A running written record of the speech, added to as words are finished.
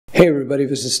Hey everybody,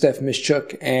 this is Stefan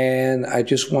Mischook, and I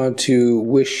just want to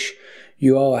wish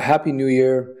you all a Happy New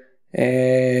Year,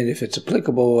 and if it's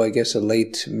applicable, I guess a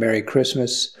late Merry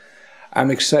Christmas. I'm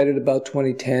excited about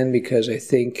 2010 because I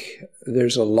think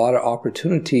there's a lot of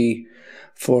opportunity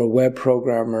for web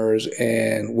programmers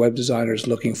and web designers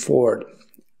looking forward.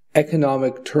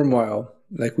 Economic turmoil,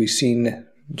 like we've seen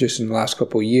just in the last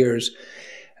couple of years,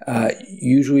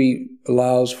 usually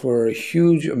allows for a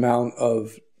huge amount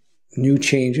of new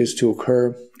changes to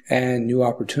occur and new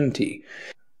opportunity.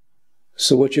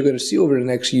 So what you're going to see over the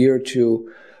next year or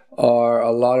two are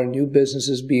a lot of new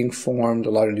businesses being formed, a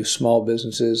lot of new small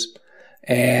businesses.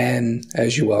 And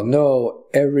as you well know,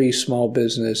 every small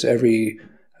business, every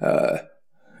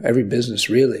business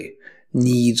really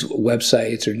needs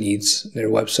websites or needs their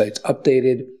websites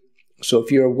updated. So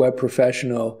if you're a web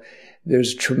professional,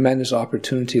 there's tremendous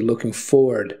opportunity looking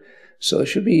forward. So it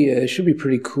should be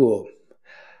pretty cool.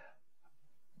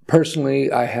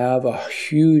 Personally, I have a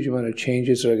huge amount of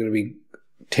changes that are going to be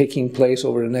taking place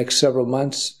over the next several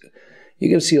months.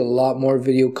 You're going to see a lot more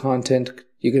video content.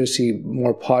 You're going to see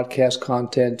more podcast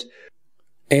content.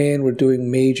 And we're doing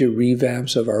major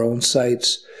revamps of our own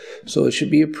sites. So it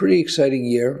should be a pretty exciting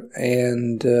year.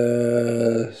 And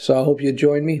so I hope you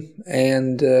join me.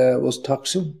 And we'll talk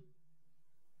soon.